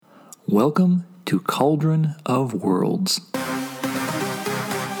Welcome to Cauldron of Worlds.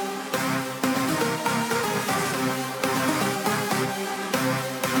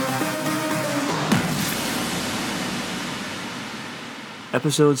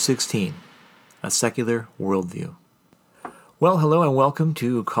 Episode 16, A Secular Worldview. Well, hello and welcome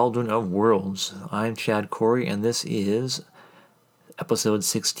to Cauldron of Worlds. I'm Chad Corey, and this is episode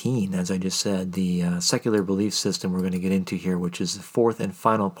 16, as I just said, the secular belief system we're going to get into here, which is the fourth and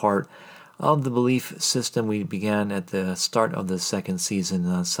final part of the belief system we began at the start of the second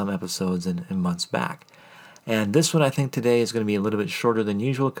season, some episodes and months back. And this one, I think, today is going to be a little bit shorter than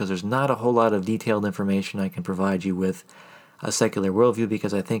usual because there's not a whole lot of detailed information I can provide you with a secular worldview,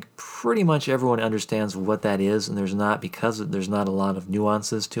 because I think pretty much everyone understands what that is, and because there's not a lot of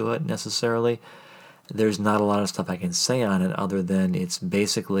nuances to it necessarily. There's not a lot of stuff I can say on it other than it's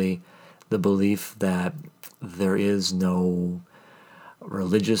basically the belief that there is no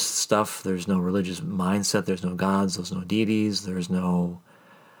religious stuff, there's no religious mindset, there's no gods, there's no deities, there's no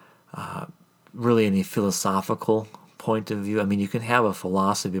really any philosophical point of view. I mean, you can have a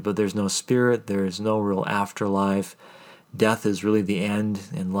philosophy, but there's no spirit, there's no real afterlife. Death is really the end,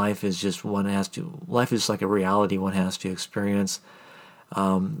 and life is just life is like a reality one has to experience.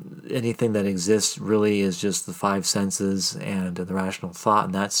 Anything that exists really is just the five senses and the rational thought,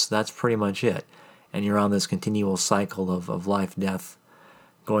 and that's pretty much it. And you're on this continual cycle of life, death,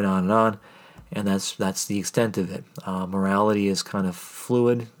 going on, and that's the extent of it. Morality is kind of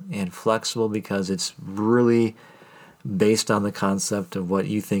fluid and flexible because it's really based on the concept of what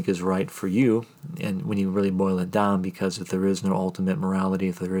you think is right for you, and when you really boil it down, because if there is no ultimate morality,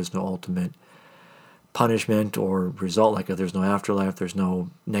 if there is no ultimate punishment or result, like if there's no afterlife, there's no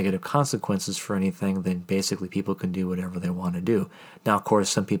negative consequences for anything, then basically people can do whatever they want to do. Now, of course,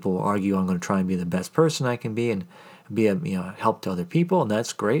 some people will argue, I'm going to try and be the best person I can be and be a help to other people, and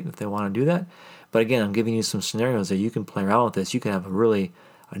that's great if they want to do that. But again, I'm giving you some scenarios that you can play around with this. You can have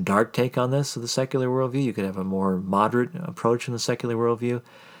a dark take on this of the secular worldview. You could have a more moderate approach in the secular worldview.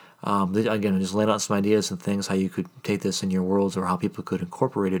 Again, just laying out some ideas and things how you could take this in your worlds, or how people could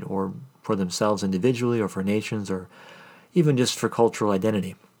incorporate it, or for themselves individually, or for nations, or even just for cultural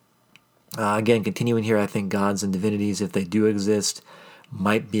identity. Again, continuing here, I think gods and divinities, if they do exist,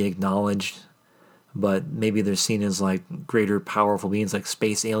 might be acknowledged, but maybe they're seen as like greater powerful beings, like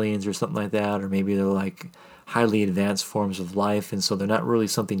space aliens or something like that, or maybe they're like highly advanced forms of life, and so they're not really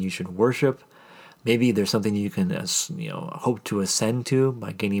something you should worship. Maybe there's something you can hope to ascend to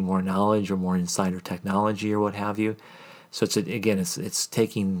by gaining more knowledge or more insider technology or what have you. So it's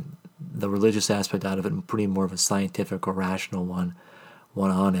taking the religious aspect out of it and putting more of a scientific or rational one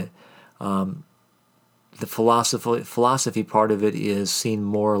on it. The philosophy part of it is seen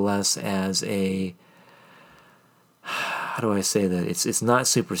more or less as a, how do I say that? It's not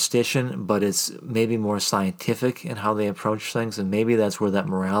superstition, but it's maybe more scientific in how they approach things, and maybe that's where that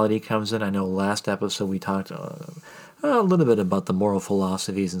morality comes in. I know last episode we talked a little bit about the moral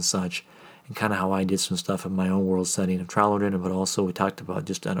philosophies and such, and kind of how I did some stuff in my own world setting of traveled in, but also we talked about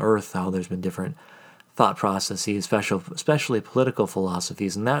just on Earth how there's been different thought processes, especially political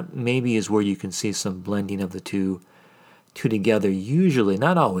philosophies, and that maybe is where you can see some blending of the two together. Usually,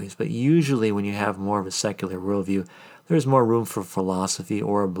 not always, but usually when you have more of a secular worldview, there's more room for philosophy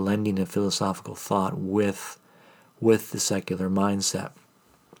or a blending of philosophical thought with the secular mindset.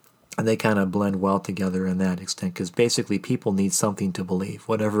 And they kind of blend well together in that extent, because basically people need something to believe,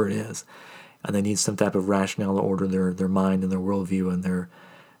 whatever it is. And they need some type of rationale to order their mind and their worldview and their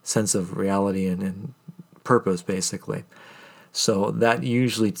sense of reality and purpose, basically. So that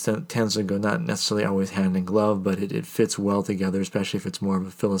usually tends to go not necessarily always hand in glove, but it fits well together, especially if it's more of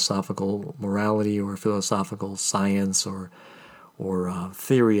a philosophical morality or philosophical science or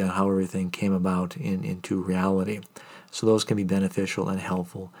theory on how everything came about into reality. So those can be beneficial and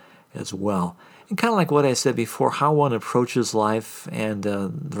helpful as well. And kind of like what I said before, how one approaches life and the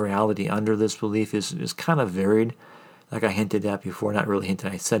reality under this belief is kind of varied. Like I hinted at before, not really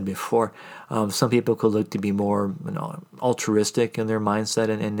hinted, I said before, some people could look to be more altruistic in their mindset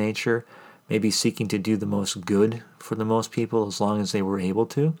and nature, maybe seeking to do the most good for the most people as long as they were able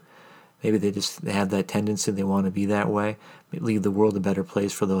to. Maybe they have that tendency, they want to be that way, leave the world a better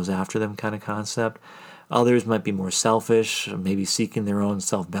place for those after them kind of concept. Others might be more selfish, maybe seeking their own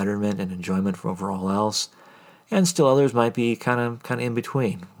self-betterment and enjoyment over all else. And still others might be kind of in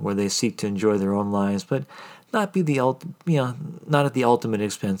between, where they seek to enjoy their own lives, but not at the ultimate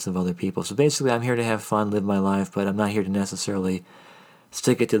expense of other people. So basically, I'm here to have fun, live my life, but I'm not here to necessarily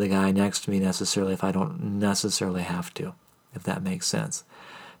stick it to the guy next to me necessarily if I don't necessarily have to, if that makes sense.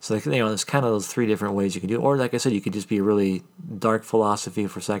 So, there's kind of those three different ways you can do it. Or, like I said, you could just be a really dark philosophy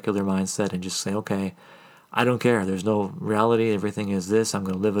for secular mindset and just say, okay, I don't care. There's no reality. Everything is this. I'm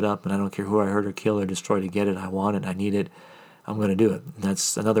going to live it up, and I don't care who I hurt or kill or destroy to get it. I want it. I need it. I'm going to do it. And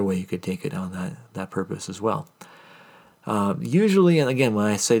that's another way you could take it on that purpose as well. Usually, and again, when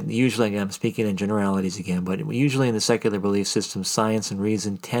I say usually, again, I'm speaking in generalities again, but usually in the secular belief system, science and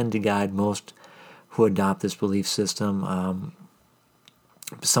reason tend to guide most who adopt this belief system.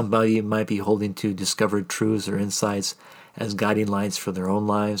 Somebody might be holding to discovered truths or insights as guiding lights for their own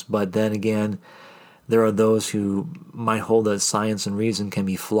lives, but then again, there are those who might hold that science and reason can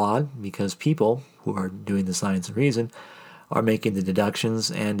be flawed because people who are doing the science and reason are making the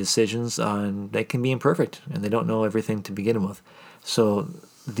deductions and decisions that can be imperfect, and they don't know everything to begin with. So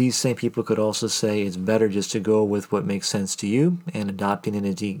these same people could also say it's better just to go with what makes sense to you and adopting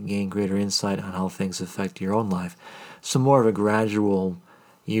it to gain greater insight on how things affect your own life. So more of a gradual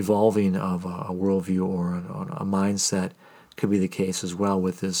evolving of a worldview or a mindset could be the case as well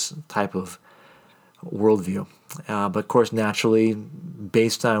with this type of worldview. But of course, naturally,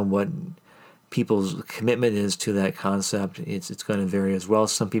 based on what people's commitment is to that concept, it's going to vary as well.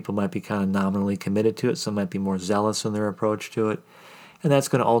 Some people might be kind of nominally committed to it. Some might be more zealous in their approach to it. And that's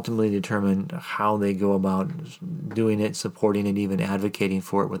going to ultimately determine how they go about doing it, supporting it, even advocating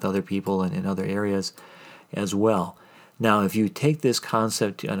for it with other people and in other areas as well. Now, if you take this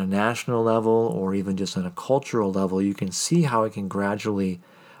concept on a national level or even just on a cultural level, you can see how it can gradually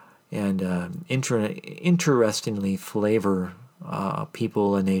and interestingly flavor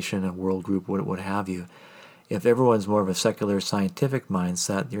people, a nation, a world group, what have you. If everyone's more of a secular scientific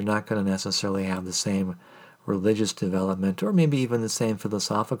mindset, you're not going to necessarily have the same religious development or maybe even the same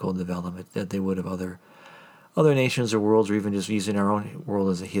philosophical development that they would of other nations or worlds, or even just using our own world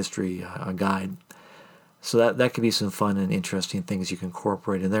as a history guide. So that could be some fun and interesting things you can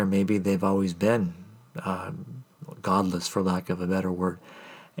incorporate in there. Maybe they've always been godless, for lack of a better word,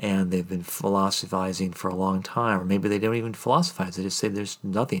 and they've been philosophizing for a long time. Or maybe they don't even philosophize. They just say there's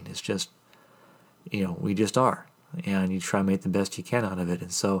nothing. It's just, we just are. And you try to make the best you can out of it.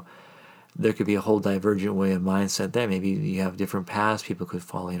 And so there could be a whole divergent way of mindset there. Maybe you have different paths people could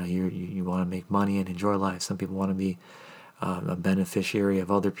follow. You want to make money and enjoy life. Some people want to be a beneficiary of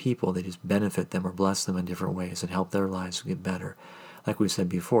other people. They just benefit them or bless them in different ways and help their lives get better, like we said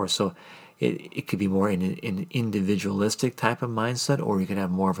before. So it could be more in an individualistic type of mindset, or you could have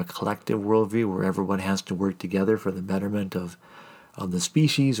more of a collective worldview where everyone has to work together for the betterment of the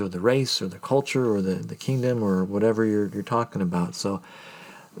species or the race or the culture or the kingdom or whatever you're talking about. So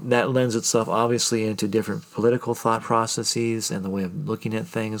that lends itself obviously into different political thought processes and the way of looking at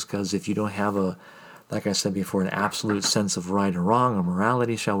things, because if you don't have like I said before, an absolute sense of right or wrong, or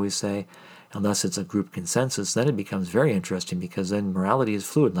morality, shall we say, unless it's a group consensus, then it becomes very interesting, because then morality is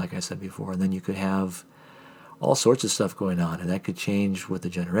fluid, like I said before, and then you could have all sorts of stuff going on, and that could change with the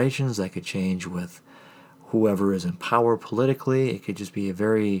generations, that could change with whoever is in power politically. It could just be a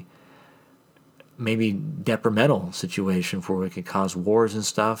very maybe detrimental situation for it could cause wars and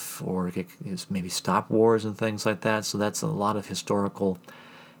stuff, or it could maybe stop wars and things like that. So that's a lot of historical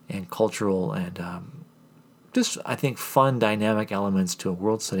and cultural and just, I think, fun, dynamic elements to a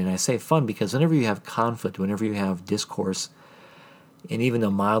world setting. I say fun because whenever you have conflict, whenever you have discourse, and even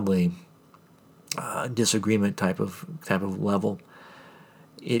a mildly disagreement type of level,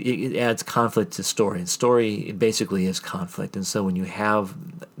 it adds conflict to story. And story basically is conflict. And so when you have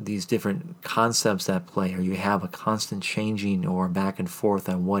these different concepts at play, or you have a constant changing or back and forth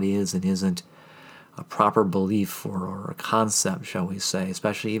on what is and isn't a proper belief or a concept, shall we say,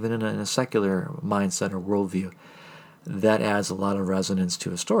 especially even in a secular mindset or worldview, that adds a lot of resonance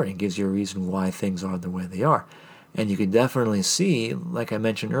to a story and gives you a reason why things are the way they are. And you can definitely see, like I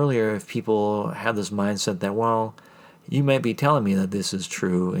mentioned earlier, if people have this mindset that, well, you might be telling me that this is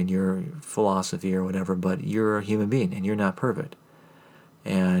true in your philosophy or whatever, but you're a human being and you're not perfect.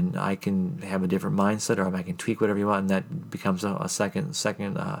 And I can have a different mindset, or I can tweak whatever you want, and that becomes a second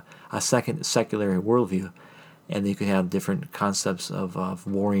secular worldview. And you could have different concepts of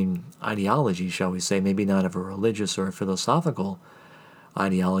warring ideology, shall we say, maybe not of a religious or a philosophical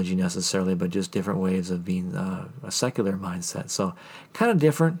ideology necessarily, but just different ways of being a secular mindset. So kind of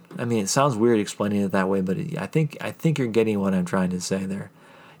different. I mean, it sounds weird explaining it that way, but I think you're getting what I'm trying to say there.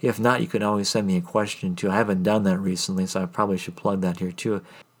 If not, you can always send me a question too. I haven't done that recently, so I probably should plug that here too.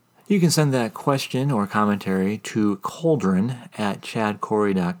 You can send that question or commentary to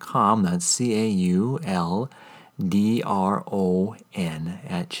cauldron@chadcorey.com. That's CAULDRON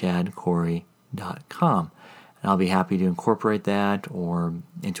 @chadcorey.com. And I'll be happy to incorporate that or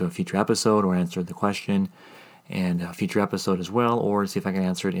into a future episode or answer the question. and a future episode as well, or see if I can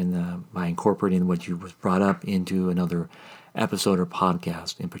answer it by incorporating what you was brought up into another episode or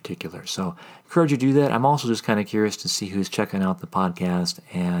podcast in particular. So encourage you to do that. I'm also just kind of curious to see who's checking out the podcast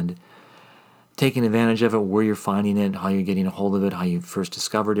and taking advantage of it, where you're finding it, how you're getting a hold of it, how you first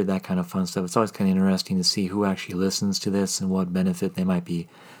discovered it, that kind of fun stuff. It's always kind of interesting to see who actually listens to this and what benefit they might be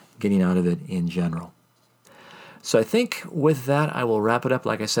getting out of it in general. So I think with that, I will wrap it up.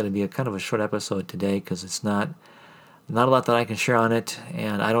 Like I said, it'd be a kind of a short episode today because it's not a lot that I can share on it,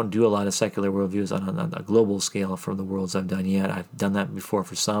 and I don't do a lot of secular worldviews on a global scale from the worlds I've done yet. I've done that before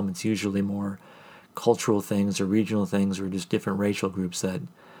for some. It's usually more cultural things or regional things or just different racial groups that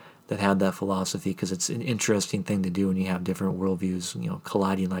have that philosophy, because it's an interesting thing to do when you have different worldviews,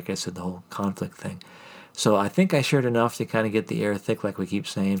 colliding, like I said, the whole conflict thing. So I think I shared enough to kind of get the air thick, like we keep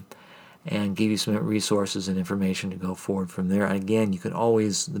saying, and give you some resources and information to go forward from there. And again, you can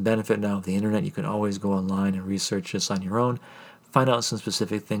always, the benefit now of the internet, you can always go online and research this on your own, find out some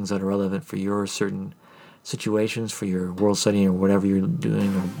specific things that are relevant for your certain situations, for your world study or whatever you're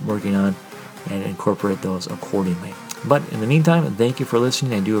doing or working on, and incorporate those accordingly. But in the meantime, thank you for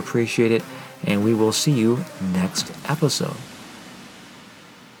listening. I do appreciate it, and we will see you next episode.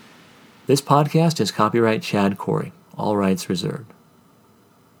 This podcast is copyright Chad Corey. All rights reserved.